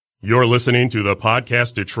You're listening to the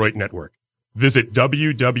Podcast Detroit Network. Visit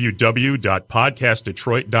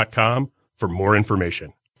www.podcastdetroit.com for more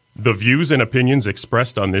information. The views and opinions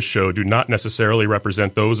expressed on this show do not necessarily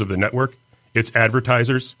represent those of the network, its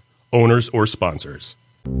advertisers, owners, or sponsors.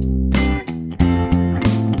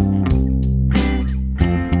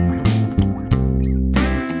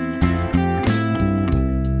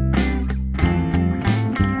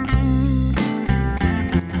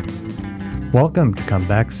 Welcome to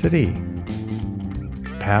Comeback City,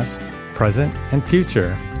 past, present, and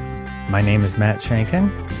future. My name is Matt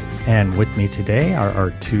Shankin, and with me today are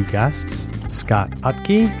our two guests, Scott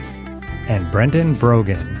Utke and Brendan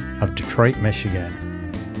Brogan of Detroit, Michigan.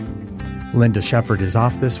 Linda Shepard is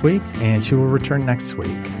off this week, and she will return next week.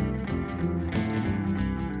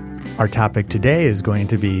 Our topic today is going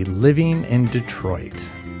to be living in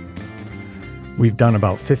Detroit. We've done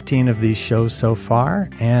about 15 of these shows so far,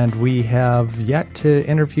 and we have yet to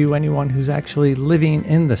interview anyone who's actually living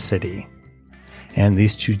in the city. And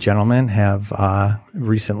these two gentlemen have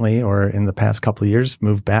recently, or in the past couple of years,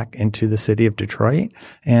 moved back into the city of Detroit.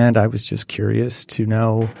 And I was just curious to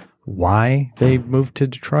know why they moved to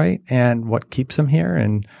Detroit and what keeps them here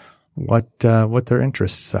and what their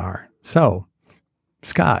interests are. So,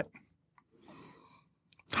 Scott,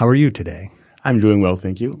 how are you today? I'm doing well,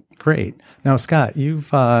 thank you. Great. Now, Scott,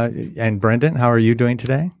 and Brendan, how are you doing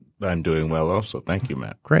today? I'm doing well also. Thank you,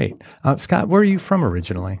 Matt. Great. Scott, where are you from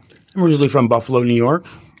originally? I'm originally from Buffalo, New York.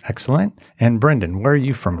 Excellent. And Brendan, where are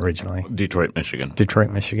you from originally? Detroit, Michigan.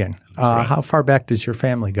 Detroit, Michigan. Right. How far back does your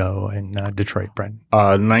family go in Detroit, Brendan?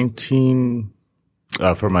 For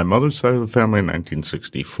my mother's side of the family,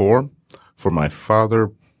 1964. For my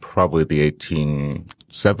father, probably the 1870s,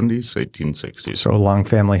 1860s. So a long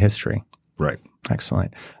family history. Right.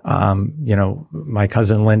 Excellent. My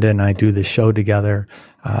cousin Linda and I do this show together.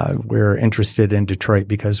 We're interested in Detroit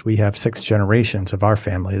because we have 6 generations of our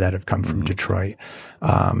family that have come from Detroit.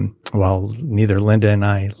 While neither Linda and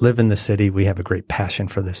I live in the city, we have a great passion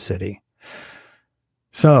for this city.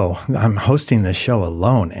 So I'm hosting this show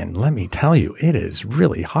alone, and let me tell you, it is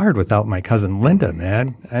really hard without my cousin Linda,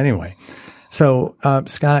 man. Anyway. So,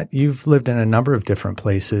 Scott, you've lived in a number of different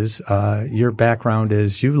places. Your background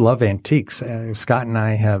is you love antiques. Scott and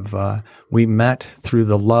I we met through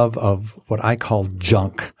the love of what I call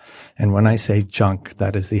junk. And when I say junk,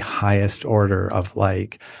 that is the highest order of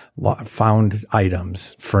found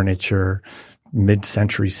items, furniture,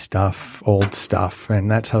 mid-century stuff, old stuff.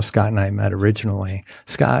 And that's how Scott and I met originally.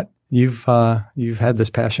 Scott, you've had this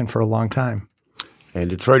passion for a long time. And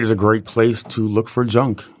Detroit is a great place to look for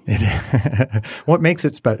junk. What makes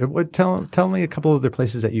it special? Tell me a couple of other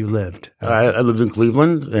places that you lived. I lived in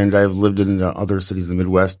Cleveland, and I've lived in other cities in the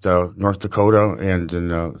Midwest, North Dakota, and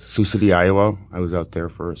in Sioux City, Iowa. I was out there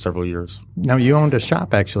for several years. Now, you owned a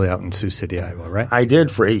shop actually out in Sioux City, Iowa, right? I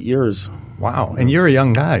did for 8 years. Wow. And you're a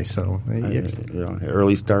young guy, so.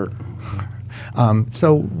 Early start.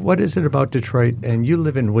 So what is it about Detroit? And you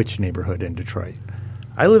live in which neighborhood in Detroit?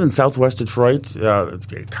 I live in Southwest Detroit.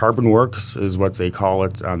 Carbon Works is what they call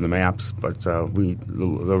it on the maps, but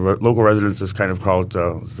the local residents just kind of call it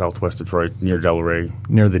Southwest Detroit, near Delray.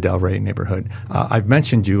 Near the Delray neighborhood. I've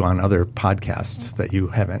mentioned you on other podcasts that you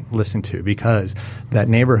haven't listened to because that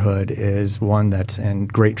neighborhood is one that's in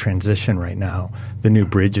great transition right now. The new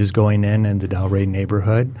bridge is going in the Delray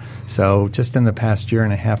neighborhood. So just in the past year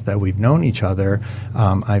and a half that we've known each other,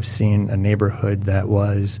 I've seen a neighborhood that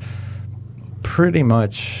was pretty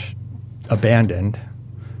much abandoned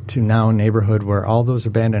to now a neighborhood where all those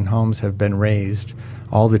abandoned homes have been razed,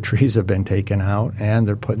 all the trees have been taken out, and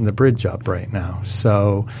they're putting the bridge up right now.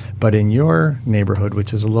 So, but in your neighborhood,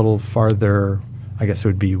 which is a little farther, I guess it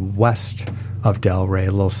would be west of Delray,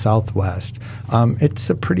 a little southwest,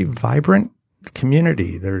 it's a pretty vibrant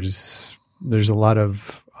community. There's a lot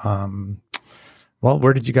of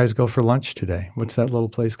where did you guys go for lunch today? What's that little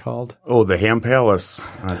place called? Oh, the Ham Palace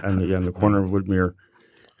on the corner of Woodmere.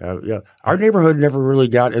 Our neighborhood never really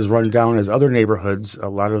got as run down as other neighborhoods. A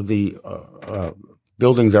lot of the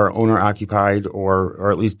buildings are owner occupied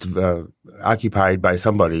or at least occupied by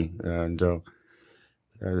somebody, and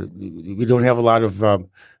we don't have a lot of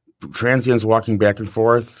transients walking back and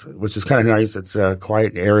forth, which is kind of nice. It's a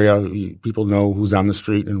quiet area. People know who's on the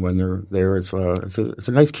street and when they're there. It's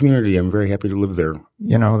a nice community. I'm very happy to live there.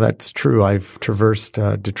 You know, that's true. I've traversed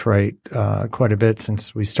Detroit quite a bit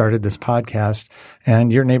since we started this podcast,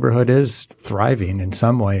 and your neighborhood is thriving in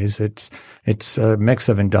some ways. It's a mix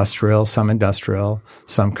of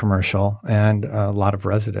some commercial, and a lot of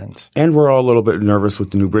residents. And we're all a little bit nervous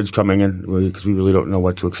with the new bridge coming in because we really don't know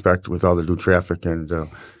what to expect with all the new traffic and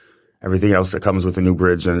everything else that comes with the new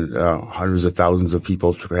bridge and hundreds of thousands of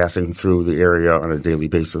people passing through the area on a daily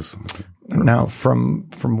basis. Now, from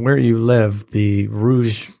where you live, the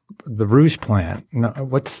Rouge plant.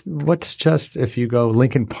 What's just if you go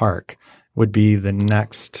Lincoln Park would be the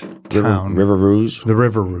next town. River Rouge. The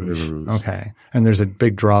River Rouge. Okay, and there's a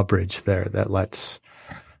big drawbridge there that lets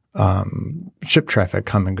ship traffic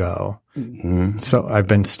come and go. Mm-hmm. So I've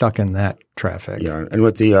been stuck in that traffic. Yeah, and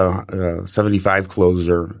with the 75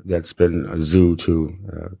 closure, that's been a zoo too.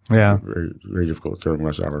 Very, very difficult during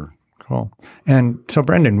rush hour. Cool. And so,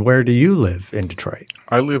 Brendan, where do you live in Detroit?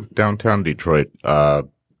 I live downtown Detroit.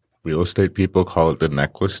 Real estate people call it the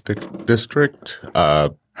Necklace District.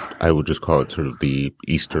 I would just call it sort of the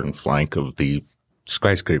eastern flank of the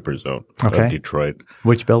skyscraper zone of Detroit.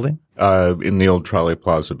 Which building? In the old Trolley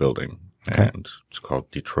Plaza building. Okay. And it's called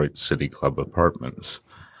Detroit City Club Apartments.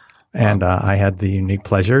 And I had the unique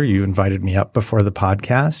pleasure. You invited me up before the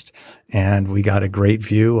podcast, and we got a great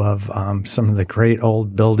view of some of the great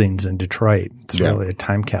old buildings in Detroit. It's really a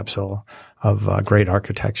time capsule of great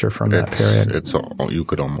architecture from that period. You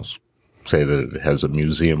could almost say that it has a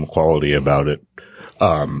museum quality about it,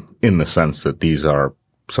 in the sense that these are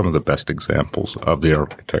some of the best examples of the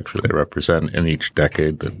architecture they represent in each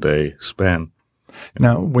decade that they span.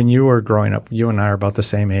 Now, when you were growing up, you and I are about the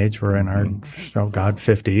same age. We're in our,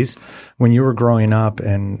 50s. When you were growing up,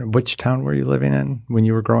 and which town were you living in when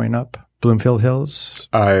you were growing up? Bloomfield Hills?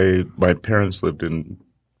 My parents lived in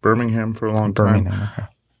Birmingham for a long time. Okay.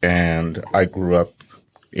 And I grew up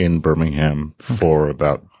in Birmingham for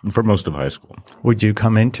most of high school. Would you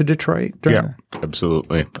come into Detroit? Yeah,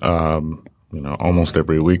 absolutely. Almost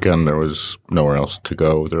every weekend there was nowhere else to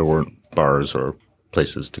go. There weren't bars or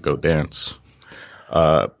places to go dance.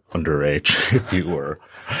 Underage, if you were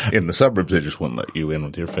in the suburbs, they just wouldn't let you in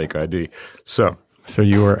with your fake ID. So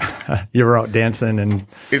you were out dancing and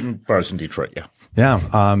in bars in Detroit. Yeah. Yeah.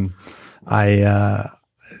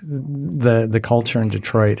 The culture in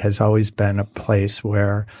Detroit has always been a place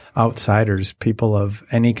where outsiders, people of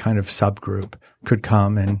any kind of subgroup, could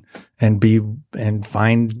come and join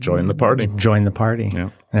the party. Yeah.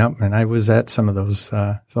 Yep. And I was at some of those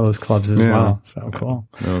clubs as well. So cool.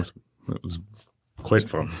 It was quite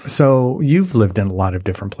fun. So you've lived in a lot of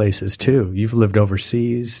different places too. You've lived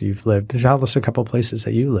overseas. Tell us a couple of places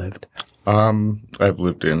that you lived. I've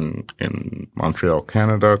lived in Montreal,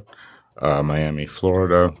 Canada, Miami,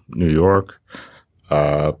 Florida, New York,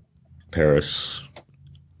 Paris,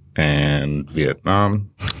 and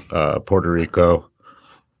Vietnam, Puerto Rico,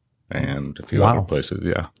 and a few other places.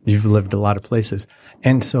 Yeah. You've lived a lot of places.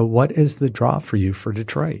 And so what is the draw for you for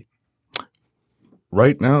Detroit?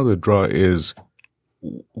 Right now, the draw is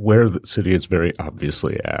where the city is very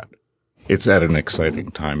obviously at. It's at an exciting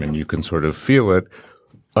time, and you can sort of feel it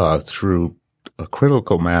through a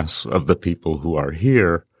critical mass of the people who are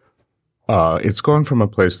here. It's gone from a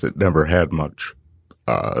place that never had much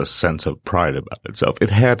sense of pride about itself. It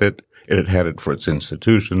had it for its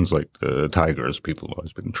institutions, like the Tigers. People have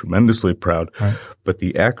always been tremendously proud. Right. But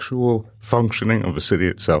the actual functioning of a city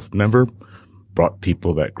itself never brought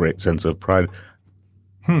people that great sense of pride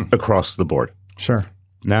across the board. Sure.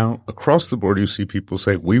 Now, across the board, you see people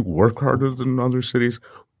say, we work harder than other cities.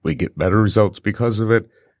 We get better results because of it.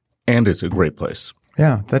 And it's a great place.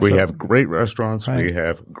 Yeah. We have great restaurants. Right. We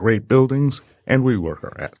have great buildings. And we work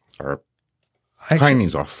our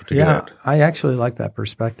heinies off to get it. I actually like that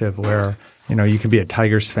perspective where, you can be a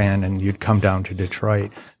Tigers fan and you'd come down to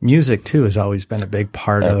Detroit. Music, too, has always been a big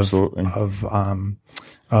part of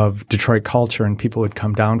Detroit culture, and people would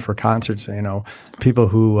come down for concerts. People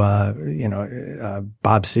who,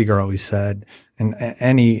 Bob Seger always said, and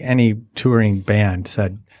any touring band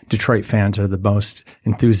said, Detroit fans are the most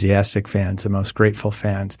enthusiastic fans, the most grateful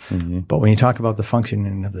fans. Mm-hmm. But when you talk about the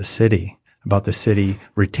functioning of the city, about the city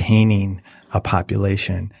retaining a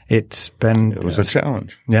population, it was a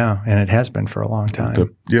challenge. Yeah, and it has been for a long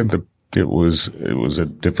time. It was a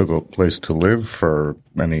difficult place to live for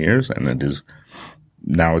many years, and it is.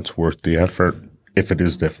 Now it's worth the effort. If it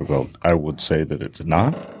is difficult, I would say that it's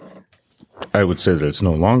not. I would say that it's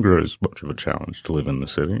no longer as much of a challenge to live in the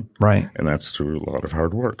city. Right. And that's through a lot of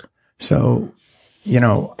hard work. So,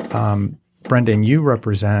 Brendan, you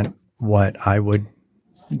represent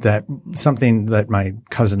something that my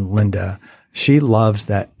cousin Linda, she loves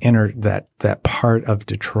that part of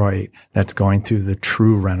Detroit that's going through the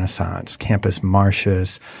true renaissance. Campus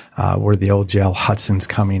Martius, where the old jail Hudson's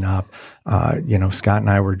coming up. Scott and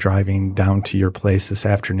I were driving down to your place this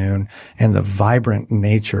afternoon, and the vibrant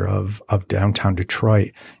nature of downtown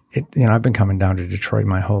Detroit. I've been coming down to Detroit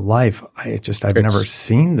my whole life. I've never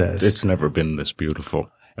seen this. It's never been this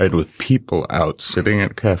beautiful. right? With people out sitting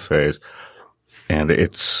at cafes, and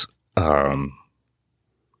it's,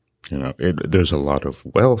 there's a lot of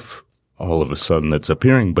wealth all of a sudden that's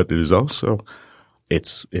appearing, but it is also,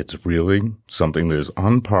 it's really something that is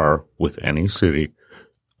on par with any city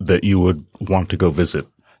that you would want to go visit.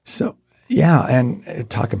 So, yeah, and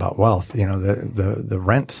talk about wealth. The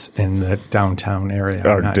rents in the downtown area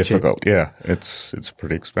are not difficult. cheap. Yeah, it's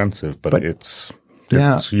pretty expensive, but it's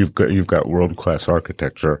you've got world-class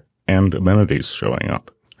architecture and amenities showing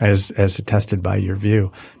up as attested by your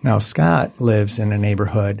view. Now, Scott lives in a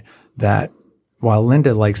neighborhood that, while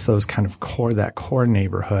Linda likes those kind of core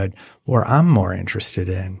neighborhood, where I'm more interested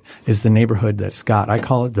in is the neighborhood that Scott, I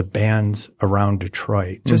call it the bands around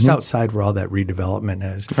Detroit, just outside where all that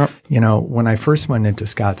redevelopment is. Yep. When I first went into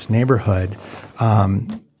Scott's neighborhood,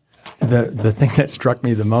 the thing that struck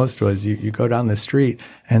me the most was you go down the street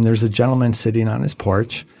and there's a gentleman sitting on his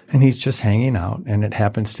porch and he's just hanging out, and it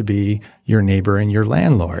happens to be your neighbor and your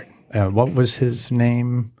landlord. What was his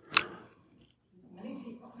name?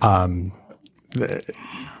 I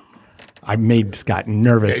made Scott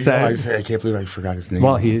nervous. I can't believe I forgot his name.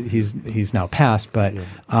 Well, he's now passed, but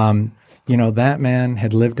that man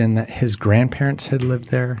had lived in that. His grandparents had lived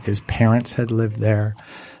there. His parents had lived there.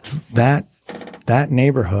 That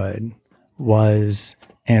neighborhood was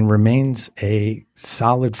and remains a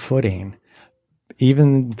solid footing,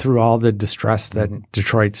 even through all the distress that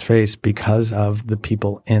Detroit's faced because of the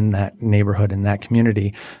people in that neighborhood, in that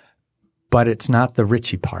community. But it's not the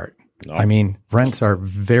Richie part. No. I mean, rents are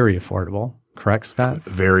very affordable, correct, Scott?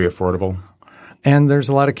 Very affordable. And there's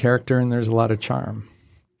a lot of character and there's a lot of charm.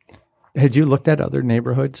 Had you looked at other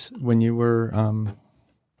neighborhoods when you were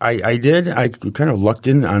I did. I kind of lucked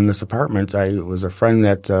in on this apartment. I was a friend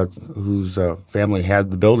that whose family had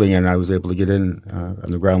the building, and I was able to get in on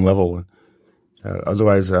the ground level.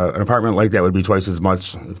 Otherwise, an apartment like that would be twice as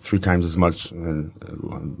much, 3 times as much in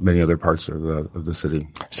many other parts of the city.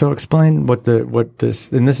 So explain what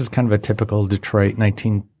this, and this is kind of a typical Detroit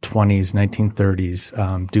 1920s,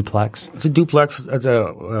 1930s duplex. It's a duplex. It's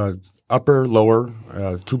a upper, lower,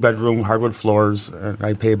 2-bedroom, hardwood floors. And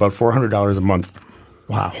I pay about $400 a month.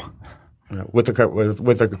 Wow. With a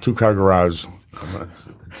 2-car garage.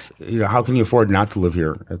 How can you afford not to live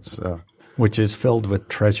here? Which is filled with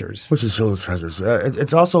treasures.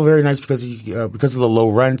 It's also very nice because of the low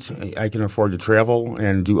rent, I can afford to travel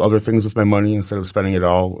and do other things with my money instead of spending it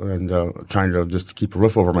all and trying to just keep a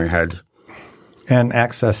roof over my head. And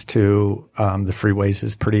access to the freeways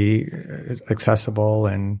is pretty accessible.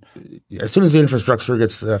 And as soon as the infrastructure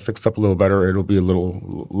gets fixed up a little better, it'll be a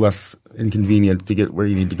little less inconvenient to get where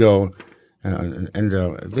you need to go. And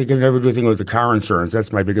they can never do anything with the car insurance.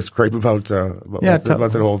 That's my biggest gripe about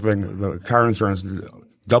the whole thing. The car insurance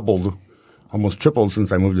doubled, almost tripled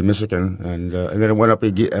since I moved to Michigan, and then it went up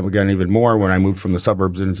again even more when I moved from the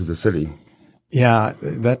suburbs into the city. Yeah,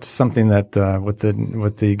 that's something that with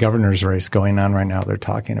the governor's race going on right now, they're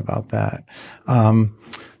talking about that. I'm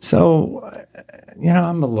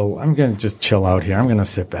going to just chill out here. I'm going to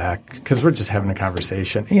sit back because we're just having a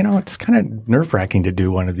conversation. It's kind of nerve-wracking to do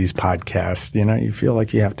one of these podcasts. You feel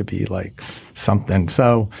like you have to be like something.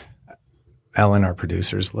 So Ellen, our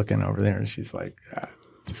producer, is looking over there and she's like,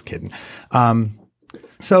 just kidding.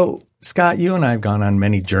 So Scott, you and I have gone on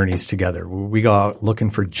many journeys together. We go out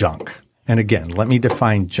looking for junk. And again, let me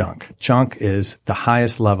define junk. Junk is the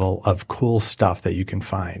highest level of cool stuff that you can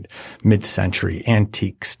find, mid-century,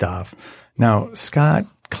 antique stuff. Now, Scott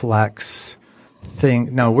collects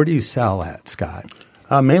things. Now, where do you sell at, Scott?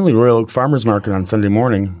 Mainly Royal Oak Farmers Market on Sunday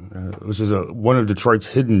morning, which is one of Detroit's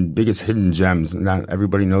biggest hidden gems. Not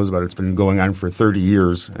everybody knows about it. It's been going on for 30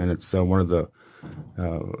 years, and it's one of the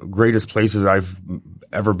greatest places I've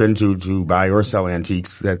ever been to buy or sell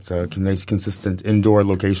antiques. That's a nice, consistent indoor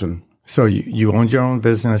location. So you owned your own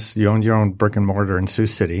business, you owned your own brick and mortar in Sioux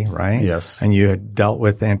City, right? Yes. And you had dealt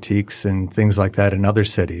with antiques and things like that in other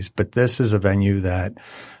cities. But this is a venue that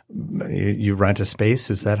you rent a space.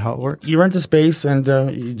 Is that how it works? You rent a space and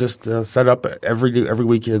you just set up every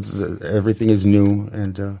week. Everything is new,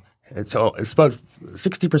 and it's about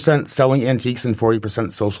 60% selling antiques and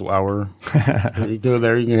 40% social hour. You go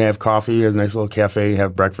there, you can have coffee, a nice little cafe,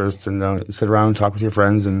 have breakfast, and sit around, talk with your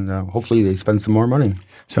friends, and hopefully they spend some more money.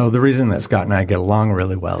 So the reason that Scott and I get along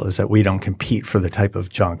really well is that we don't compete for the type of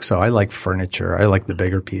junk. So I like furniture. I like the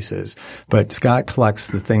bigger pieces. But Scott collects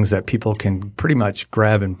the things that people can pretty much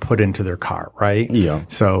grab and put into their car, right? Yeah.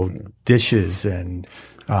 So dishes and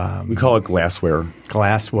we call it glassware.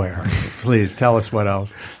 Glassware. Please tell us what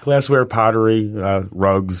else. Glassware, pottery,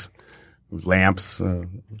 rugs, lamps,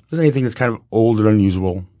 just anything that's kind of old and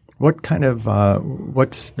unusual. What kind of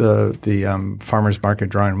what's the farmers market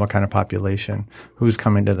drawing? What kind of population? Who's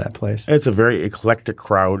coming to that place? It's a very eclectic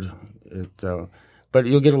crowd. But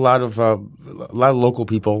you'll get a lot of local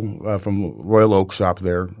people from Royal Oak shop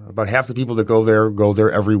there. About half the people that go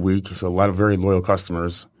there every week. So a lot of very loyal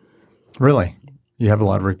customers. Really? You have a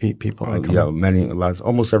lot of repeat people that come? Yeah,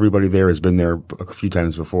 almost everybody there has been there a few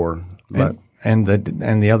times before. And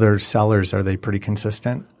the other sellers, are they pretty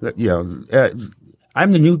consistent? Yeah.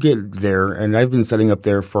 I'm the new kid there, and I've been setting up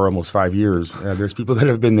there for almost 5 years. There's people that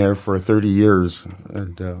have been there for 30 years,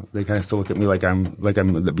 and they kind of still look at me like I'm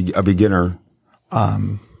a beginner.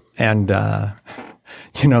 There's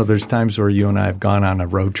times where you and I have gone on a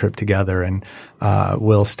road trip together, and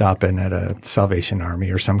we'll stop in at a Salvation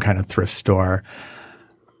Army or some kind of thrift store.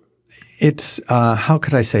 It's how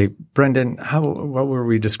could I say, Brendan? What were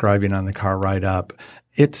we describing on the car ride up?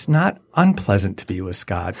 It's not unpleasant to be with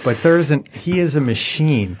Scott, but he is a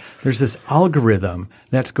machine. There's this algorithm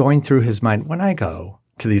that's going through his mind. When I go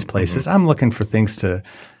to these places, I'm looking for things to,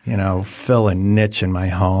 fill a niche in my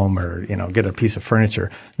home or, get a piece of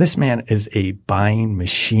furniture. This man is a buying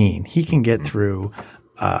machine. He can get through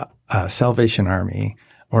a Salvation Army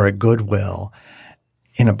or a Goodwill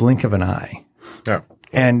in a blink of an eye. Yeah.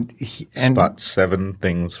 And spot 7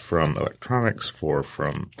 things from electronics, 4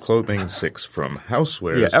 from clothing, 6 from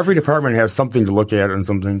housewares. Yeah, every department has something to look at and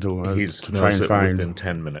something to try and find within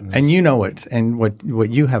 10 minutes. And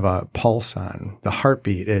what you have a pulse on, the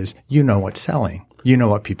heartbeat is, what's selling. You know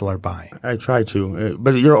what people are buying. I try to,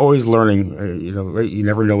 but you're always learning. You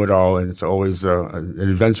never know it all, and it's always an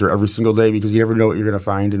adventure every single day because you never know what you're going to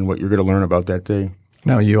find and what you're going to learn about that day.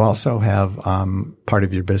 No, you also have part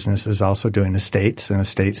of your business is also doing estates and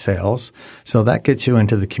estate sales. So that gets you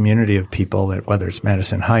into the community of people that, whether it's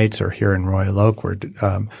Madison Heights or here in Royal Oak, where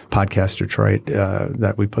Podcast Detroit,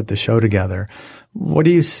 that we put the show together. What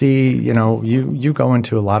do you see? You go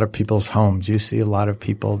into a lot of people's homes. You see a lot of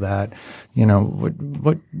people that,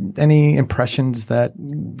 what any impressions that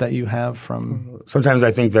you have from? Sometimes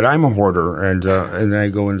I think that I'm a hoarder, and then I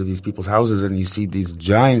go into these people's houses and you see these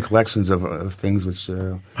giant collections of things which,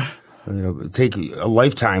 take a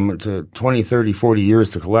lifetime to 20, 30, 40 years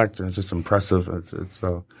to collect, and it's just impressive. It's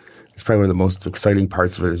probably one of the most exciting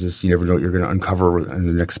parts of it is just you never know what you're going to uncover in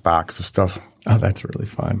the next box of stuff. Oh, that's really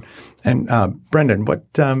fun. And Brendan, what's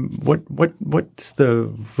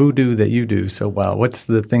the voodoo that you do so well? What's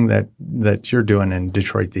the thing that you're doing in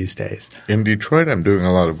Detroit these days? In Detroit, I'm doing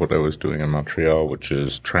a lot of what I was doing in Montreal, which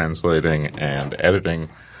is translating and editing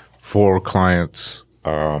for clients,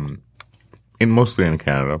 mostly in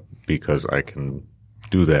Canada, because I can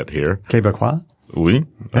do that here. Québécois? Oui.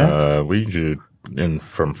 Yeah. Oui,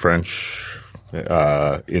 from French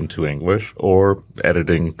into English, or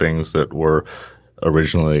editing things that were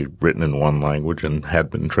originally written in one language and had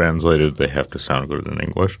been translated. They have to sound good in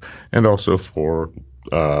English, and also for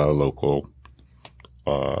local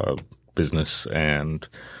business and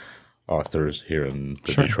authors here in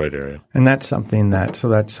the Detroit area. And that's something that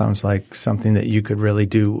sounds like something that you could really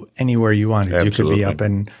do anywhere you wanted. Absolutely. You could be up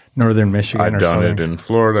in northern Michigan I've done southern. it in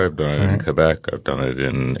Florida. I've done it in Quebec. I've done it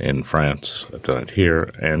in France. I've done it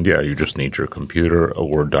here. And yeah, you just need your computer, a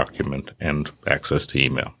Word document, and access to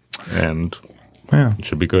email. And it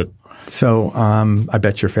should be good. So I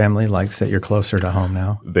bet your family likes that you're closer to home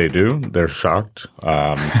now. They do. They're shocked,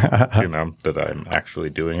 that I'm actually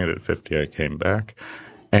doing it at 50. I came back.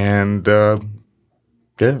 And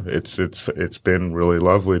it's been really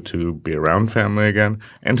lovely to be around family again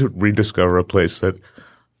and to rediscover a place that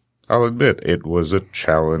I'll admit it was a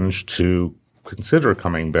challenge to consider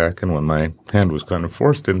coming back. And when my hand was kind of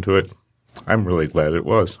forced into it, I'm really glad it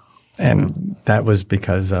was. And that was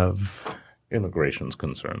because of immigration's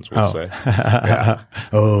concerns, we'll say. Yeah.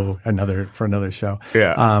 For another show.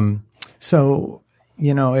 Yeah. So.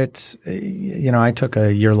 I took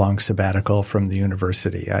a year-long sabbatical from the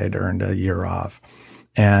university. I had earned a year off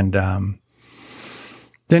and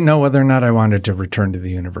didn't know whether or not I wanted to return to the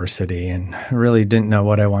university and really didn't know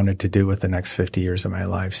what I wanted to do with the next 50 years of my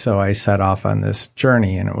life. So I set off on this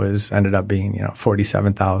journey and it ended up being,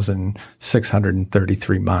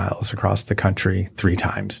 47,633 miles across the country 3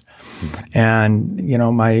 times. Mm-hmm. And,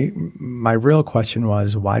 my real question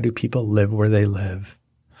was, why do people live where they live?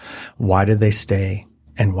 Why do they stay?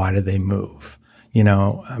 And why do they move?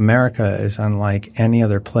 America is unlike any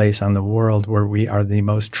other place on the world where we are the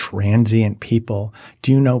most transient people.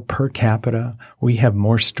 Do you know per capita, we have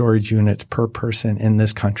more storage units per person in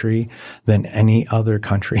this country than any other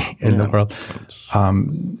country in the world.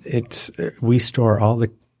 We store all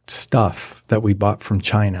the stuff that we bought from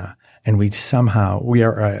China and we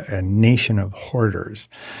are a nation of hoarders.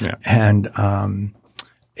 Yeah. And,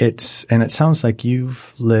 it sounds like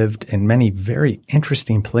you've lived in many very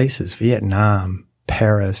interesting places. Vietnam,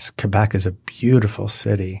 Paris, Quebec is a beautiful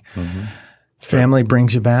city. Mm-hmm. Family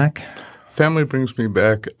brings you back? Family brings me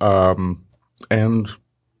back, and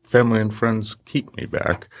family and friends keep me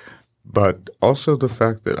back. But also the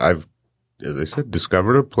fact that I've, as I said,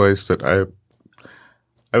 discovered a place that I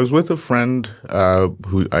was with a friend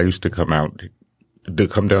who I used to come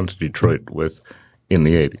down to Detroit with in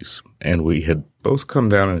the 80s. And we had both come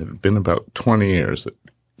down, and it had been about 20 years that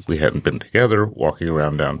we hadn't been together walking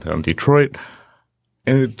around downtown Detroit.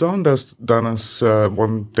 And it dawned on us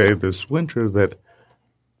one day this winter that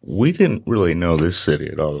we didn't really know this city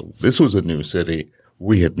at all. This was a new city.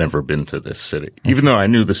 We had never been to this city. Even though I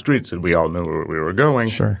knew the streets and we all knew where we were going,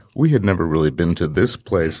 sure, we had never really been to this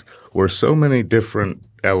place where so many different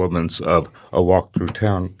elements of a walk through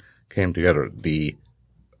town came together.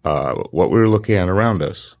 What we were looking at around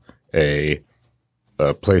us, a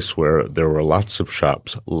place where there were lots of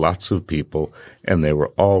shops, lots of people, and they were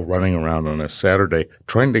all running around on a Saturday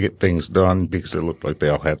trying to get things done because it looked like they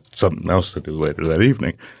all had something else to do later that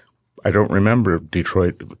evening. I don't remember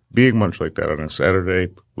Detroit being much like that on a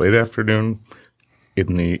Saturday late afternoon.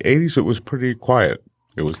 In the 80s, it was pretty quiet.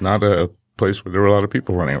 It was not a place where there were a lot of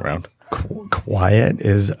people running around. Quiet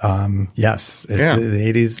is, yes. Yeah.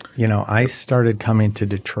 The 80s, I started coming to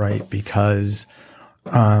Detroit because,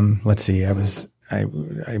 let's see, I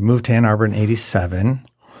moved to Ann Arbor in 87,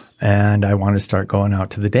 and I wanted to start going out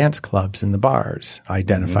to the dance clubs and the bars. I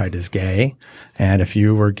identified as gay, and if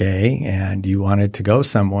you were gay and you wanted to go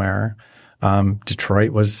somewhere,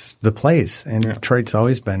 Detroit was the place. And Detroit's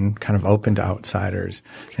always been kind of open to outsiders.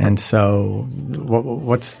 And so,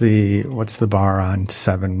 what's the bar on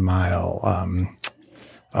 7 Mile?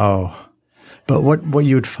 But what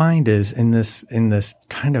you would find is in this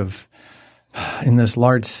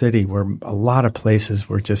large city where a lot of places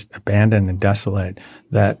were just abandoned and desolate,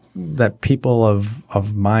 that people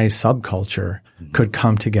of my subculture could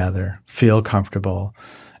come together, feel comfortable,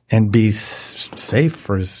 and be safe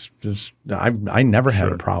I never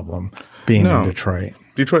had a problem being in Detroit.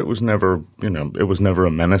 Detroit was never, it was never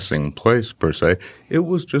a menacing place per se. It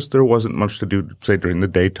was just there wasn't much to do, say, during the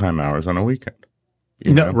daytime hours on a weekend.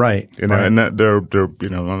 Right. Right. And that they're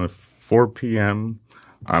on a 4 p.m.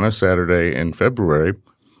 on a Saturday in February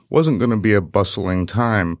wasn't going to be a bustling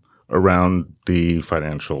time around the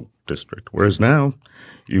financial district. Whereas now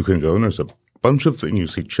you can go and there's a bunch of things. You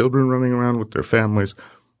see children running around with their families.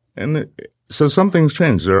 And so something's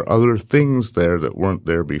changed. There are other things there that weren't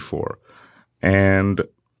there before. And,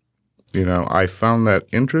 I found that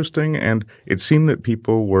interesting. And it seemed that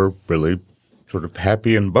people were really sort of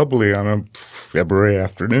happy and bubbly on a February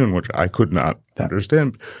afternoon, which I could not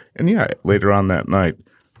understand. And later on that night,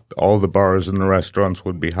 all the bars and the restaurants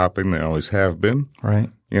would be hopping. They always have been. Right.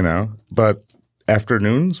 But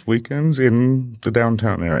afternoons, weekends in the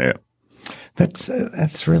downtown area.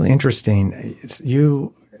 That's really interesting.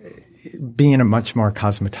 You being a much more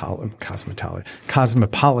cosmopolitan,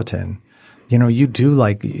 you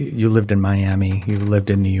do you lived in Miami, you lived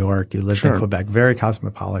in New York, you lived in Quebec, very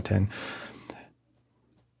cosmopolitan.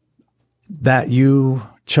 That you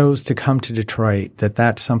chose to come to Detroit,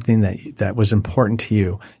 that's something that was important to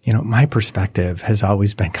you. My perspective has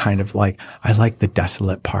always been kind of like, I like the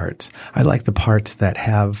desolate parts. I like the parts that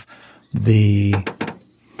have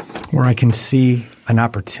where I can see an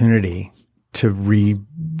opportunity to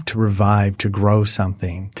revive, to grow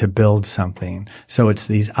something, to build something. So it's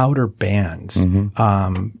these outer bands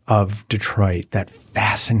of Detroit that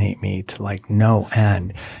fascinate me to no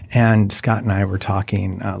end. And Scott and I were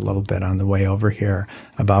talking a little bit on the way over here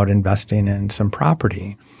about investing in some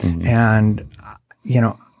property. Mm-hmm. And,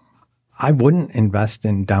 I wouldn't invest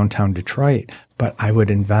in downtown Detroit, but I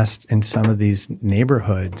would invest in some of these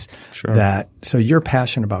neighborhoods so you're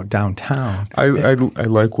passionate about downtown. I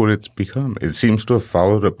like what it's become. It seems to have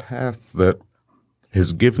followed a path that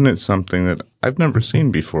has given it something that I've never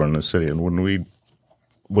seen before in the city. And when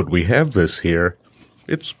we have this here,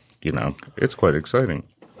 it's quite exciting.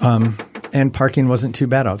 And parking wasn't too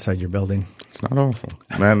bad outside your building. It's not awful.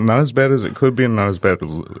 Not as bad as it could be and not as bad as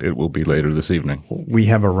it will be later this evening. We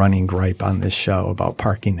have a running gripe on this show about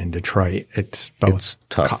parking in Detroit. It's both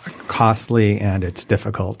tough. Costly and it's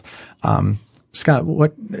difficult. Scott,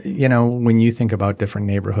 when you think about different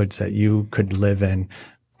neighborhoods that you could live in,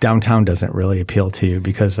 downtown doesn't really appeal to you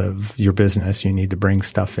because of your business. You need to bring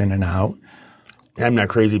stuff in and out. I'm not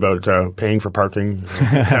crazy about paying for parking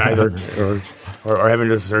either or having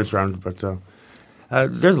to search around, but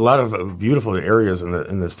there's a lot of beautiful areas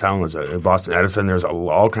in this town. In Boston Edison, there's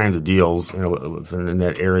all kinds of deals in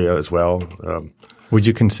that area as well. Would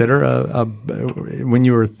you consider when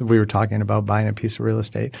we were talking about buying a piece of real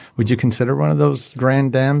estate, would you consider one of those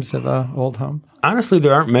grand dams of a old home? Honestly,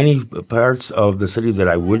 there aren't many parts of the city that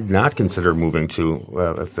I would not consider moving to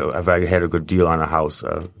if I had a good deal on a house.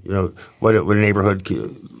 What a neighborhood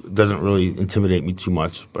doesn't really intimidate me too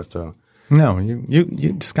much, but. No,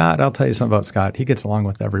 you Scott. I'll tell you something about Scott. He gets along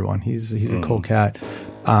with everyone. He's a cool cat.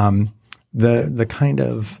 The kind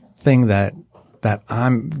of thing that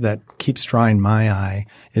keeps drawing my eye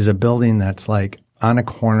is a building that's like on a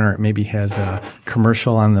corner. It maybe has a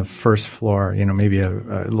commercial on the first floor. Maybe a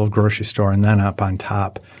little grocery store, and then up on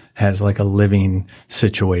top has like a living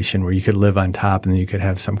situation where you could live on top, and then you could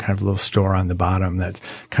have some kind of little store on the bottom. That's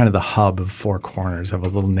kind of the hub of four corners of a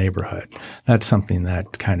little neighborhood. That's something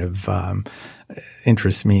that kind of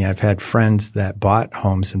interests me. I've had friends that bought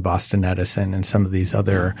homes in Boston Edison and some of these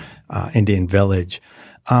other Indian Village.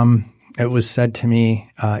 It was said to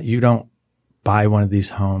me, you don't buy one of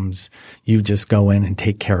these homes. You just go in and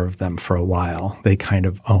take care of them for a while. They kind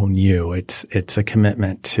of own you. It's a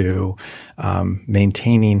commitment to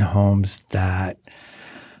maintaining homes that,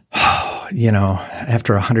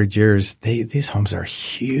 after 100 years, these homes are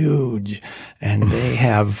huge, and they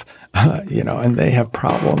have, and they have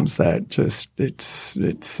problems that just we'll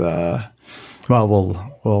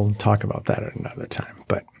talk about that at another time.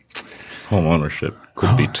 But home ownership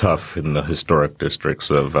could be tough in the historic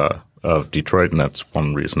districts of Detroit, and that's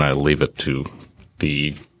one reason I leave it to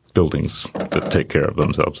the buildings that take care of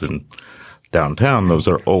themselves in downtown. Those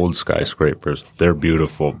are old skyscrapers. They're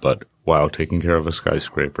beautiful, but wow, taking care of a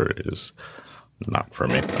skyscraper is not for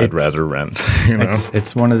me. I'd rather rent.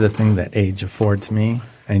 It's one of the things that age affords me,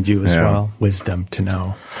 and you as well, wisdom to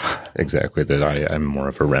know. Exactly, that I'm more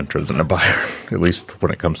of a renter than a buyer, at least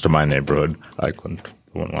when it comes to my neighborhood. I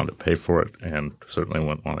wouldn't want to pay for it, and certainly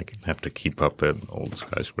wouldn't want to have to keep up an old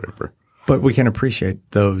skyscraper. But we can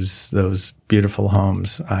appreciate those beautiful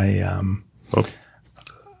homes. The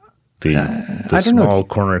small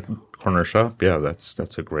corner shop,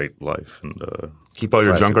 that's a great life. And keep all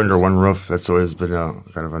your junk under one roof. That's always been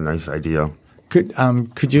kind of a nice idea.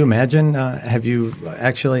 Could you imagine? Have you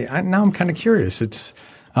actually? Now I'm kind of curious.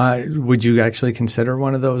 Would you actually consider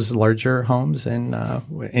one of those larger homes in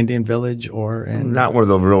Indian Village or in? Not one of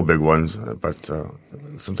the real big ones, but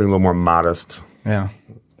something a little more modest. Yeah,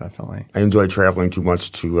 definitely. I enjoy traveling too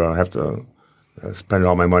much to have to spend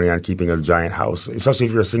all my money on keeping a giant house, especially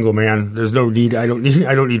if you're a single man. There's no need. I don't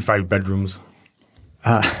need 5 bedrooms.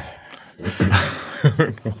 No,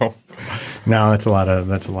 that's a lot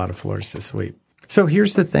of floors to sweep. So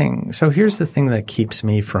here's the thing that keeps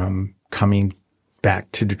me from coming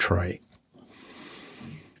back to Detroit.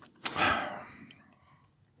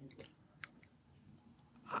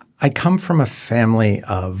 I come from a family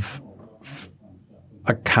of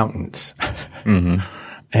accountants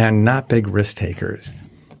and not big risk takers.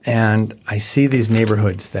 And I see these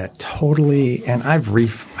neighborhoods that totally, and I've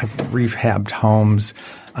rehabbed homes.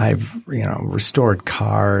 I've, restored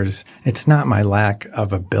cars. It's not my lack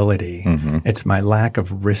of ability. It's my lack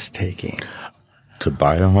of risk taking. To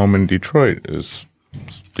buy a home in Detroit is,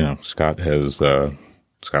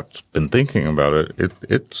 Scott's been thinking about it.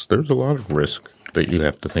 There's a lot of risk that you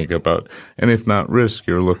have to think about. And if not risk,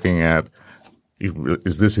 you're looking at,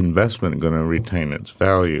 is this investment going to retain its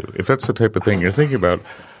value? If that's the type of thing you're thinking about,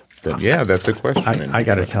 then that's a question. I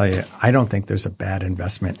got to tell you, I don't think there's a bad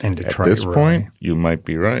investment in Detroit. At this point, you might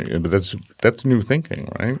be right. But that's new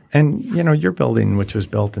thinking, right? And, your building, which was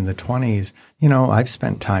built in the 20s, I've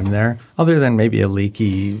spent time there. Other than maybe a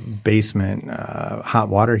leaky basement, hot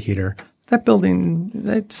water heater, that building,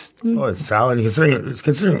 it's solid.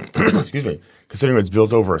 Considering it's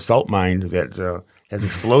built over a salt mine that has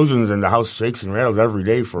explosions and the house shakes and rattles every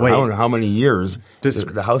day for how many years.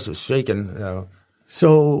 The house is shaken.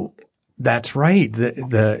 So that's right.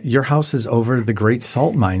 Your house is over the great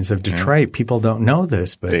salt mines of Detroit. Yeah. People don't know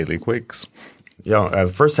this, but daily quakes.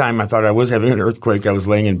 First time I thought I was having an earthquake. I was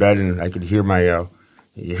laying in bed and I could hear my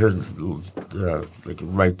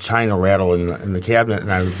my china rattle in the cabinet, and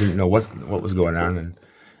I didn't know what was going on. And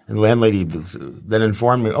the landlady then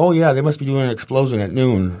informed me, "Oh yeah, they must be doing an explosion at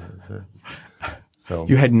noon." So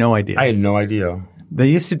you had no idea. I had no idea. They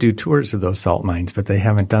used to do tours of those salt mines, but they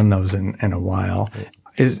haven't done those in a while.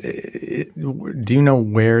 Do you know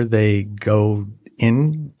where they go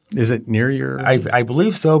in? Is it near your? I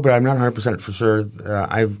believe so, but I'm not 100% for sure.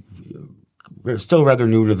 We're still rather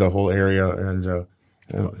new to the whole area, and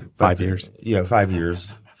 5 years. Yeah, 5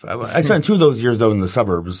 years. I spent 2 of those years though in the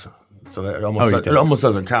suburbs, so that it almost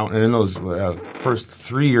doesn't count. And in those first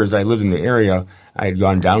 3 years I lived in the area, I had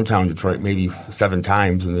gone downtown Detroit maybe 7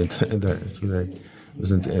 times, and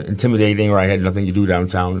wasn't intimidating, or I had nothing to do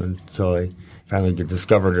downtown until I finally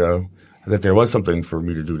discovered that there was something for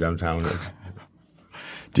me to do downtown.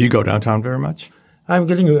 Do you go downtown very much? I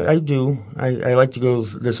do. I like to go.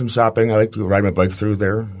 There's some shopping. I like to ride my bike through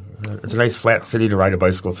there. It's a nice flat city to ride a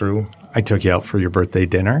bicycle through. I took you out for your birthday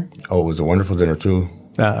dinner. Oh, it was a wonderful dinner too.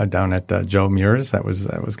 Down at Joe Muir's. That was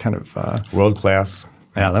kind of world class.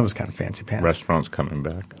 Yeah, that was kind of fancy pants. Restaurants coming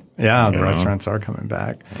back. Yeah, the restaurants are coming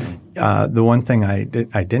back. The one thing I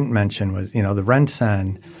didn't mention was, the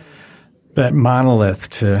RenCen, that monolith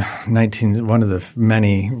to one of the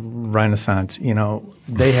many Renaissance,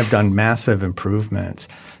 they have done massive improvements.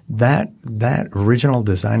 That original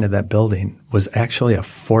design of that building was actually a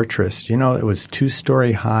fortress. It was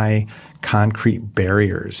 2-story high concrete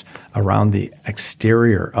barriers around the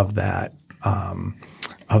exterior of that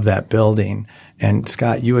building. And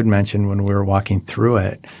Scott, you had mentioned when we were walking through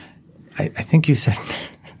it, I think you said,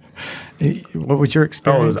 what was your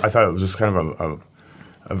experience? I thought it was just kind of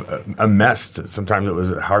a mess. Sometimes it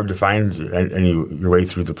was hard to find your way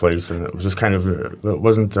through the place, and it was just kind of it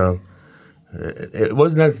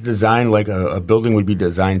wasn't designed like a building would be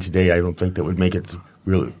designed today. I don't think that would make it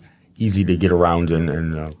really easy to get around in.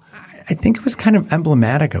 I think it was kind of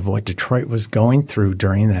emblematic of what Detroit was going through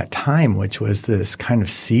during that time, which was this kind of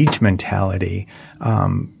siege mentality.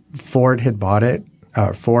 Ford had bought it.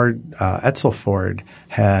 Edsel Ford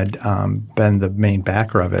had been the main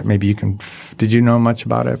backer of it. Maybe you can. Did you know much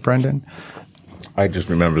about it, Brendan? I just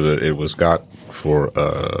remember that it was got for.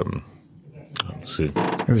 Let's see.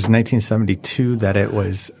 It was 1972 that it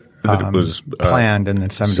was. It was planned, and then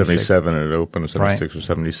 76. 77 it opened, 76 right. Or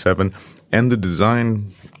 77, and the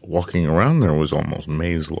design walking around there was almost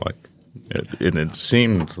maze-like, and it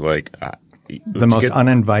seemed like the most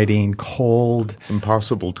uninviting, cold,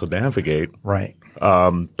 impossible to navigate. Right.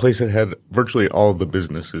 Place that had virtually all the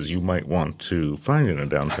businesses you might want to find in a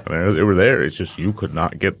downtown. They were there. It's just you could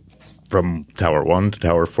not get from Tower 1 to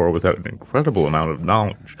Tower 4 without an incredible amount of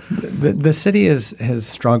knowledge. The city has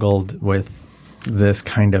struggled with this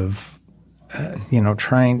kind of,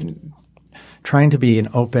 trying to be an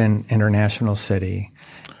open international city,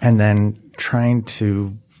 and then trying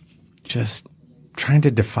to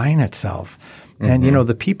define itself. Mm-hmm. And,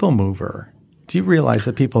 the People Mover. Do you realize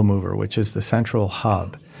the People Mover, which is the central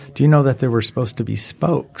hub, do you know that there were supposed to be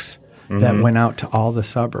spokes that went out to all the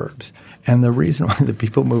suburbs? And the reason why the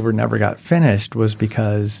People Mover never got finished was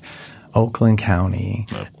because Oakland County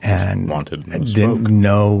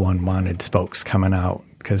no one wanted spokes coming out,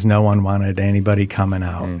 because no one wanted anybody coming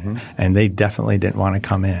out. Mm-hmm. And they definitely didn't want to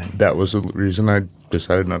come in. That was the reason I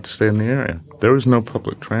decided not to stay in the area. There was no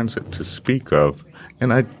public transit to speak of,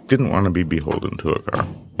 and I didn't want to be beholden to a car.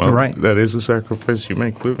 Well, right. That is a sacrifice you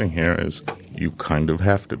make living here, is you kind of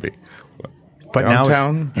have to be. But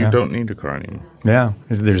downtown, you don't need a car anymore. Yeah.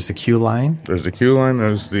 There's the Q line. There's the Q line.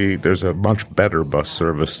 There's a much better bus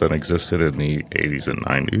service than existed in the 80s and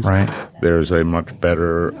 90s. Right. There's a much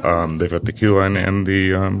better, they've got the Q line, and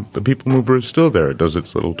the People Mover is still there. It does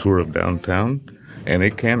its little tour of downtown, and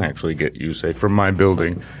it can actually get you, say, from my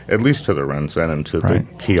building, at least to the RenCen and to the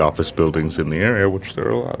key office buildings in the area, which there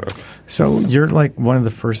are a lot of. So you're like one of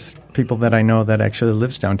the first people that I know that actually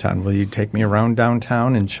lives downtown. Will you take me around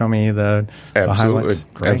downtown and show me the highlights?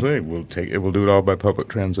 Great. Absolutely. We'll do it all by public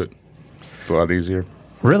transit. It's a lot easier.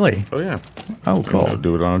 Really? Oh, yeah. Oh, cool. We'll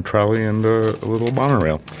do it on a trolley and a little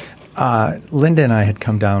monorail. Linda and I had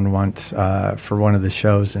come down once for one of the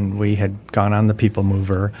shows, and we had gone on the People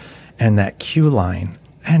Mover. And that queue line,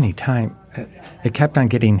 anytime, it kept on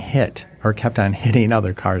getting hit or kept on hitting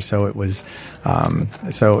other cars. So it was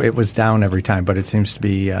down every time. But it seems to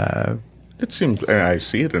be. It seems I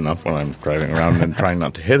see it enough when I'm driving around and trying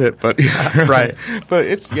not to hit it. But right. But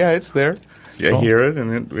it's there. You hear it,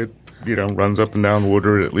 and it runs up and down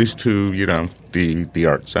Woodward at least to the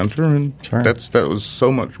art center, and sure. that was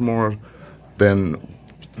so much more than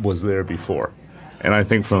was there before. And I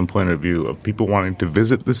think from the point of view of people wanting to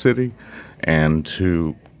visit the city and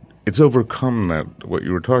it's overcome that, what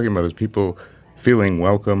you were talking about is people feeling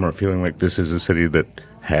welcome or feeling like this is a city that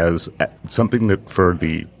has something that for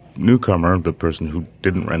the newcomer, the person who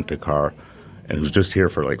didn't rent a car and who's just here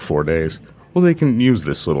for like 4 days, well, they can use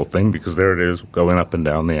this little thing because there it is going up and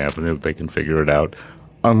down the avenue. They can figure it out.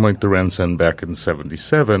 Unlike the RenCen back in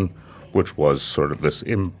 77, which was sort of this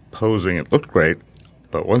imposing, it looked great.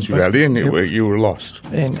 But once you got in, you were lost.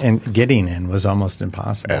 And getting in was almost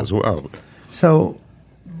impossible. As well. So,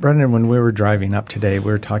 Brendan, when we were driving up today,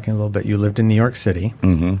 we were talking a little bit. You lived in New York City.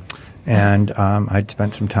 Mm-hmm. And I'd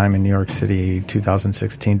spent some time in New York City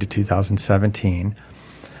 2016 to 2017.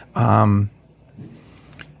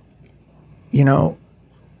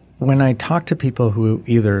 when I talk to people who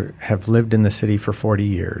either have lived in the city for 40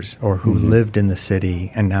 years or who lived in the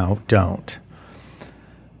city and now don't,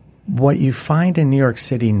 what you find in New York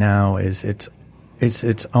City now is it's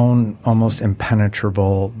its own almost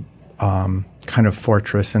impenetrable kind of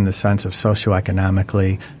fortress in the sense of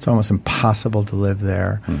socioeconomically. It's almost impossible to live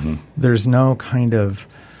there. There's no kind of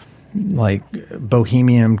like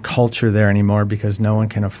bohemian culture there anymore because no one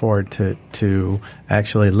can afford to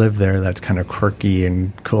actually live there. That's kind of quirky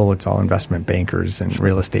and cool. It's all investment bankers and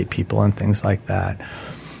real estate people and things like that.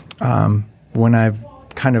 When I've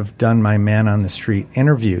kind of done my man on the street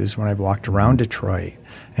interviews, when I've walked around Detroit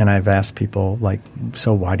and I've asked people like,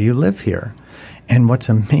 so why do you live here? And what's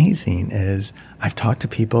amazing is I've talked to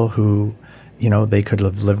people who, you know, they could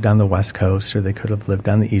have lived on the West Coast or they could have lived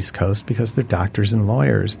on the East Coast because they're doctors and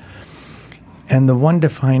lawyers. And the one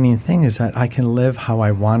defining thing is that I can live how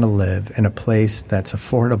I want to live in a place that's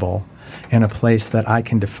affordable and a place that I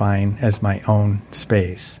can define as my own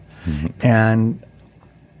space. And,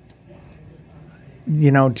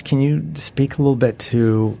 you know, can you speak a little bit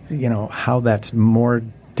to, you know, how that's more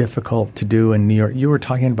difficult to do in New York? You were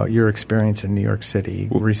talking about your experience in New York City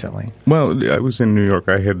recently. Well, I was in New York.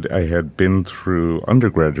 I had been through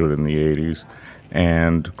undergraduate in the 80s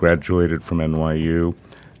and graduated from NYU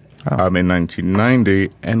in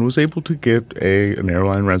 1990 and was able to get an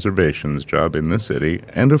airline reservations job in the city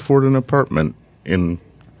and afford an apartment on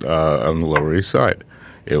the Lower East Side.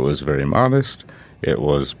 It was very modest. It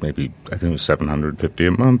was maybe, I think it was $750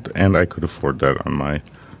 a month, and I could afford that on my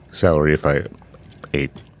salary if I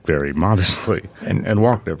ate very modestly and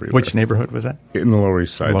walked everywhere. Which neighborhood was that? In the Lower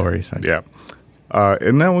East Side. Lower East Side. Yeah.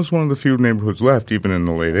 And that was one of the few neighborhoods left, even in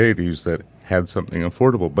the late 80s, that had something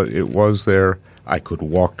affordable. But it was there. I could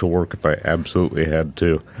walk to work if I absolutely had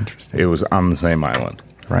to. Interesting. It was on the same island.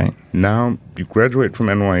 Right. Now, you graduate from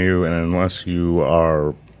NYU, and unless you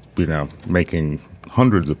are, you know, making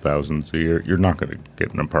hundreds of thousands a year, you're not going to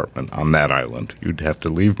get an apartment on that island. You'd have to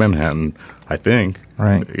leave Manhattan, I think.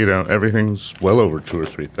 Right. You know, everything's well over $2,000 or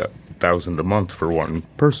 $3,000 a month for one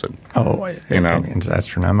person. Oh, you know, it's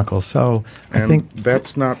astronomical. So I think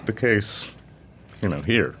that's not the case, you know,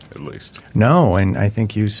 here at least. No, and I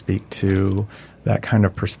think you speak to that kind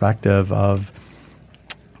of perspective of,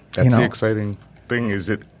 that's the exciting thing is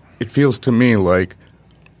it feels to me like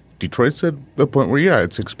Detroit's at a point where, yeah,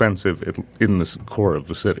 it's expensive in the core of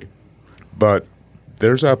the city. But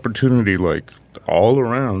there's opportunity, like, all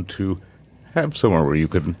around to have somewhere where you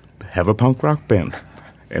could have a punk rock band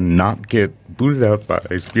and not get booted out by,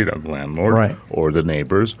 you know, the landlord or the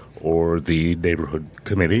neighbors or the neighborhood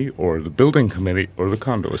committee or the building committee or the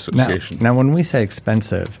condo association. Now, when we say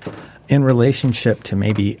expensive, in relationship to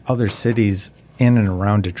maybe other cities in and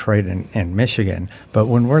around Detroit and Michigan, but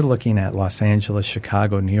when we're looking at Los Angeles,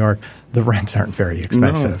 Chicago, New York, the rents aren't very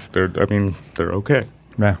expensive. No, they're okay.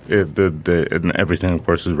 Yeah. And everything, of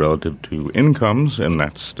course, is relative to incomes, and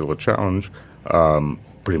that's still a challenge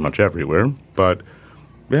pretty much everywhere. But,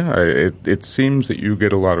 yeah, it seems that you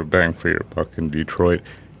get a lot of bang for your buck in Detroit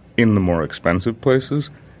in the more expensive places,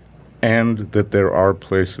 and that there are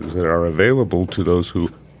places that are available to those who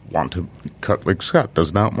want to cut. Like Scott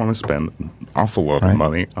does not want to spend an awful lot of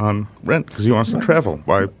money on rent because he wants to travel.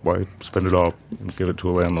 Why spend it all and give it to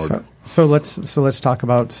a landlord? So let's talk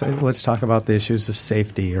about the issues of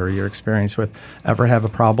safety or your experience with ever have a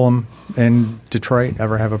problem in Detroit.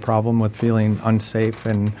 Ever have a problem with feeling unsafe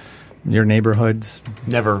in your neighborhoods?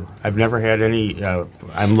 Never. I've never had any.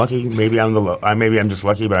 I'm lucky. Maybe I'm just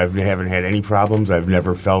lucky, but I haven't had any problems. I've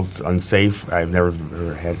never felt unsafe. I've never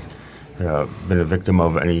had. Been a victim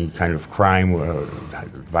of any kind of crime,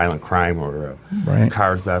 violent crime, or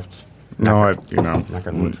car theft. No, knock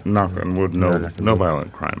on wood, no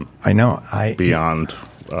violent crime. I know. Beyond,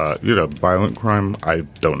 violent crime, I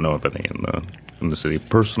don't know of any in the city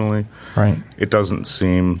personally. Right. It doesn't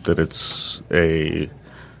seem that it's a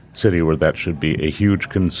city where that should be a huge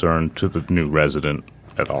concern to the new resident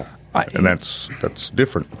at all. And that's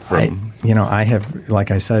different from... I have, like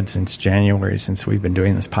I said, since January, since we've been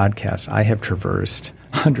doing this podcast, I have traversed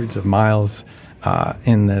hundreds of miles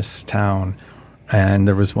in this town. And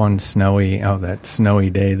there was one that snowy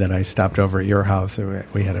day that I stopped over at your house.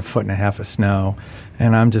 We had 1.5 feet of snow.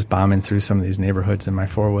 And I'm just bombing through some of these neighborhoods in my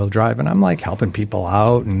four-wheel drive. And I'm, like, helping people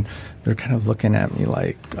out. And they're kind of looking at me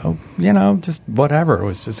like, oh, just whatever. It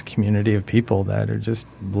was just a community of people that are just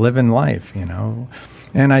living life,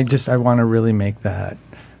 And I want to really make that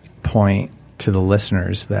point to the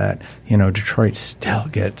listeners that, Detroit still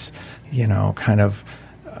gets, kind of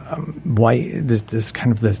white, this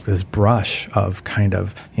kind of this brush of kind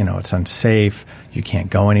of, it's unsafe, you can't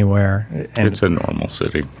go anywhere. And it's a normal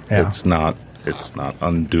city. Yeah. It's not It's not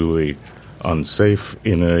unduly unsafe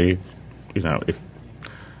in a, if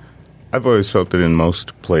I've always felt that in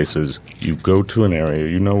most places you go to an area,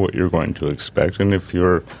 you know what you're going to expect, and if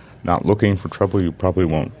you're not looking for trouble, you probably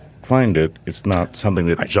won't find it. It's not something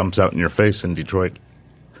that jumps out in your face in Detroit.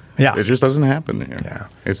 Yeah. It just doesn't happen here. Yeah.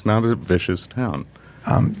 It's not a vicious town.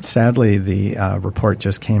 Sadly, the report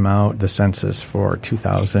just came out, the census for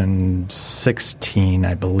 2016,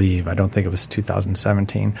 I believe. I don't think it was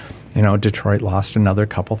 2017. Detroit lost another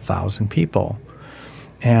couple thousand people.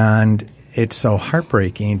 And it's so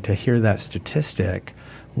heartbreaking to hear that statistic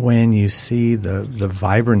when you see the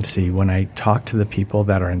vibrancy, when I talk to the people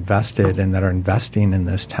that are invested and that are investing in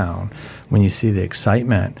this town, when you see the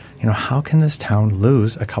excitement, how can this town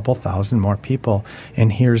lose a couple thousand more people?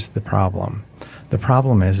 And here's the problem. The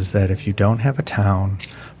problem is that if you don't have a town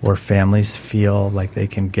where families feel like they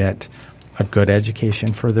can get a good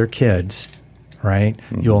education for their kids, right?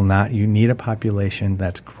 Mm-hmm. You need a population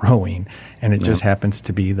that's growing, and it just happens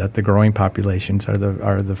to be that the growing populations are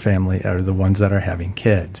the ones that are having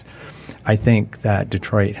kids. I think that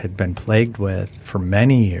Detroit had been plagued with for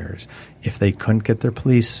many years, if they couldn't get their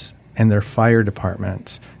police and their fire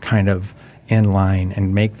departments kind of in line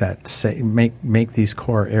and make these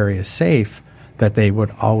core areas safe, that they would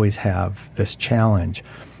always have this challenge.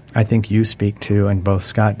 I think you speak to, and both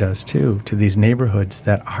Scott does too, to these neighborhoods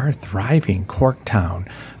that are thriving. Corktown,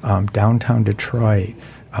 downtown Detroit,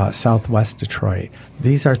 southwest Detroit.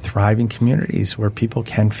 These are thriving communities where people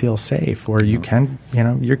can feel safe, where you can,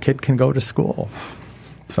 your kid can go to school.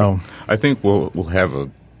 So I think we'll have a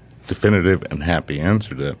definitive and happy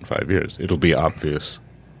answer to that in 5 years. It'll be obvious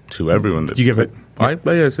to everyone that you give it. I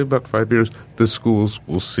say about 5 years, the schools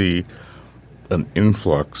will see an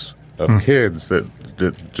influx of kids that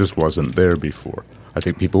just wasn't there before. I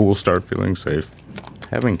think people will start feeling safe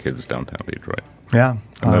having kids downtown Detroit. Yeah.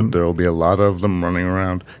 And there will be a lot of them running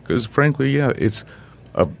around. Because frankly, it's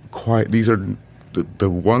a quiet, these are the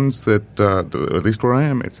ones that, at least where I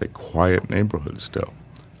am, it's a quiet neighborhood still.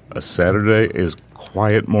 A Saturday is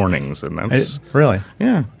quiet mornings, and that's... Really?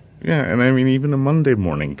 Yeah. Yeah, and I mean, even a Monday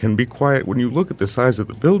morning can be quiet. When you look at the size of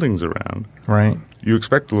the buildings around, right, you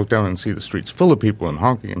expect to look down and see the streets full of people and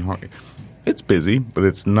honking. It's busy, but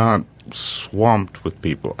it's not swamped with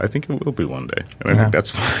people. I think it will be one day, and I think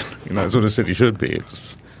that's fine. That's what a city should be.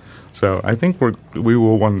 So I think we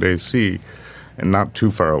will one day see, and not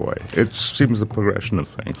too far away. It seems the progression of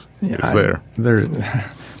things is there.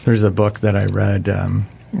 There's a book that I read.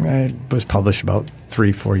 It was published about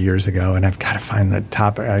 3-4 years ago, and I've got to find the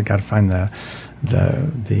topic. I've got to find the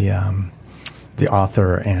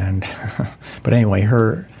author. And but anyway,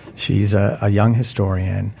 she's a young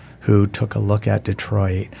historian who took a look at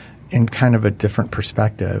Detroit in kind of a different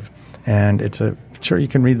perspective, and sure you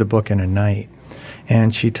can read the book in a night.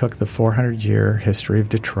 And she took the 400-year history of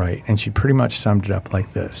Detroit, and she pretty much summed it up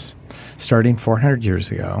like this: starting 400 years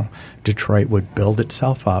ago, Detroit would build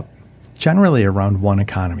itself up generally around one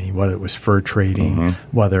economy, whether it was fur trading,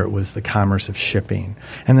 whether it was the commerce of shipping,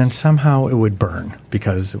 and then somehow it would burn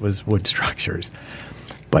because it was wood structures.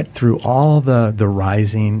 But through all the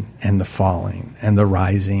rising and the falling, and the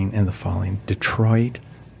rising and the falling, Detroit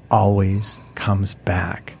always comes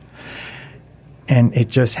back. And it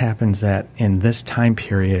just happens that in this time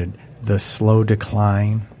period, the slow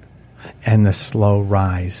decline and the slow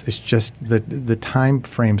rise, it's just the time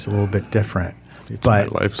frame's a little bit different. It's my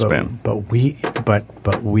lifespan.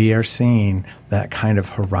 But we are seeing that kind of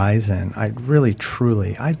horizon. I've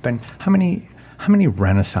been how many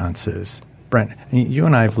renaissances, Brent, you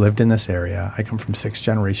and I have lived in this area. I come from 6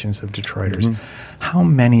 generations of Detroiters. How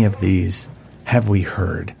many of these have we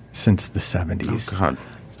heard since the 70s? Oh God.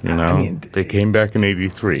 They came back in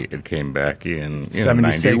 83. It came back in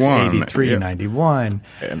 76, 91. 83, 91.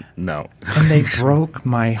 And no. And they broke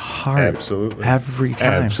my heart. Absolutely. Every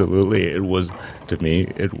time. Absolutely. To me,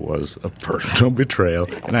 it was a personal betrayal.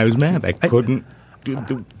 And I was mad. I couldn't.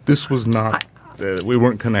 This was not, we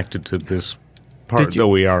weren't connected to this part that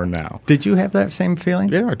we are now. Did you have that same feeling?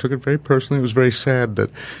 Yeah, I took it very personally. It was very sad that,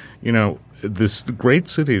 this great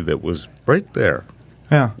city that was right there,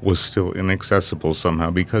 was still inaccessible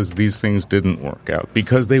somehow because these things didn't work out,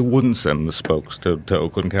 because they wouldn't send the spokes to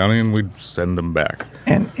Oakland County, and we'd send them back.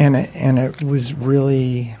 And it was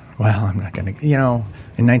really, I'm not going to,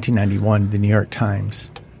 in 1991, the New York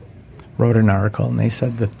Times wrote an article, and they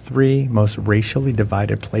said the 3 most racially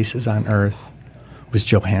divided places on earth was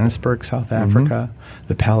Johannesburg, South Africa,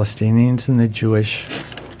 the Palestinians and the Jewish,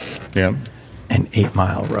 and 8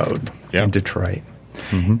 Mile Road in Detroit.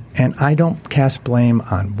 And I don't cast blame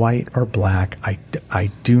on white or black. I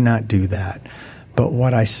do not do that. But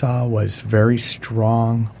what I saw was very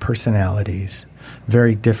strong personalities,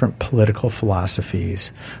 very different political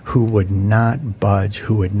philosophies, who would not budge,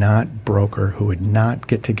 who would not broker, who would not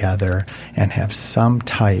get together and have some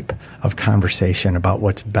type of conversation about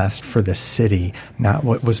what's best for the city, not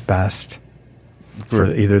what was best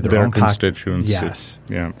for either their own constituency. Yes.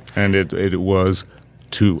 Yeah. And it was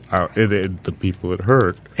to the people it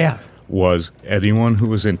hurt. Yeah. Was anyone who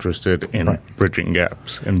was interested in bridging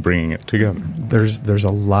gaps and bringing it together. There's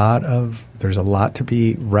a lot to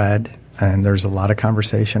be read, and there's a lot of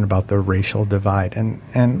conversation about the racial divide.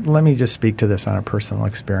 And let me just speak to this on a personal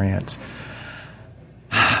experience.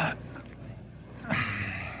 I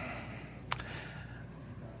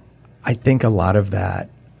think a lot of that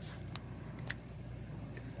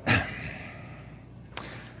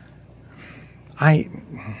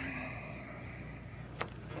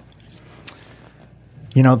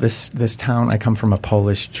this town, I come from a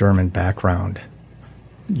Polish-German background.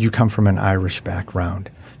 You come from an Irish background.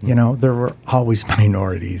 There were always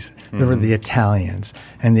minorities. There were the Italians,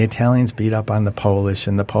 and the Italians beat up on the Polish,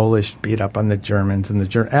 and the Polish beat up on the Germans,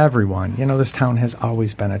 and everyone. This town has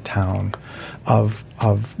always been a town of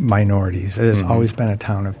minorities. It has always been a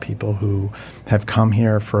town of people who have come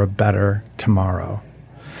here for a better tomorrow.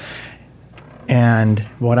 And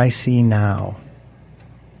what I see now,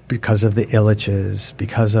 because of the Illiches,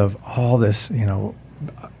 because of all this, the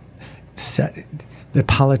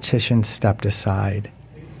politicians stepped aside,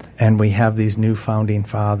 and we have these new founding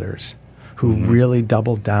fathers who really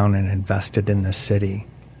doubled down and invested in the city.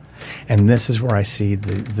 And this is where I see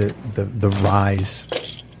the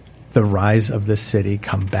rise of the city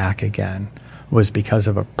come back again, was because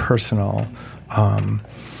of a personal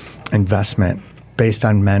investment based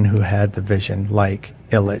on men who had the vision, like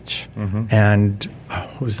Illich and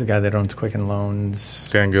who's the guy that owns Quicken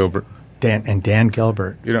Loans? Dan Gilbert. Dan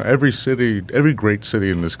Gilbert. Every great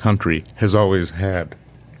city in this country has always had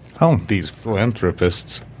these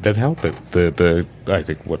philanthropists that help it. The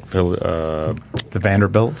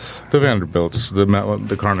Vanderbilts, the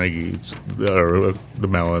Carnegies, the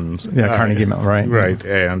Mellons. Yeah, Carnegie Mellon, right? Right,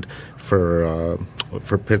 and for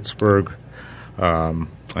Pittsburgh,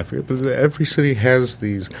 I forget, but every city has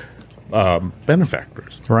these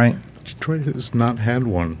benefactors. Right. Detroit has not had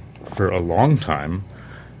one for a long time,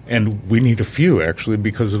 and we need a few actually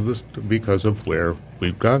because of where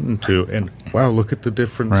we've gotten to. And wow, look at the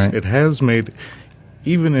difference it has made,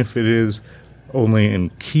 even if it is only in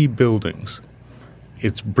key buildings.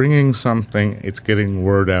 It's bringing something. It's getting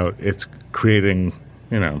word out. It's creating,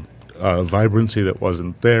 vibrancy that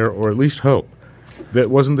wasn't there, or at least hope that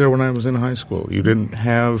wasn't there when I was in high school. You didn't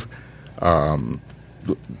have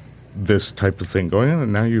this type of thing going on,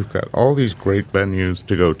 and now you've got all these great venues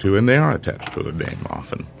to go to, and they are attached to a name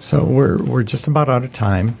often. So we're just about out of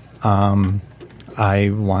time. I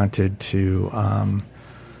wanted to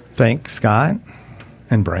thank Scott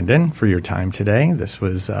and Brendan for your time today. This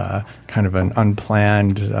was kind of an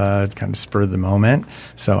unplanned, kind of spur of the moment.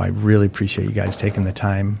 So I really appreciate you guys taking the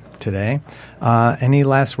time today. Any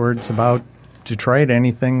last words about Detroit?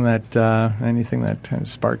 Anything that kind of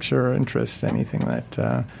sparks your interest? Anything that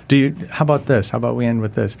how about this? How about we end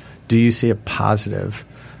with this? Do you see a positive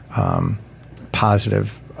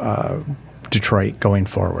Detroit going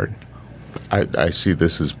forward? I see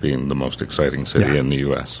this as being the most exciting city in the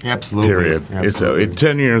U.S. Absolutely. Period. Absolutely. In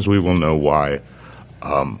 10 years, we will know why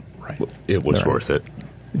it was worth it.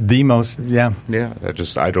 The most, Yeah.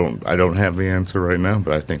 I don't have the answer right now,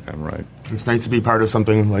 but I think I'm right. It's nice to be part of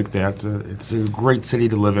something like that. It's a great city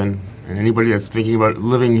to live in, and anybody that's thinking about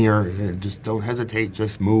living here, just don't hesitate.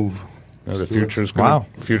 Just move. The future's going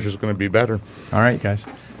to be better. All right, guys.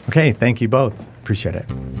 Okay, thank you both. Appreciate it.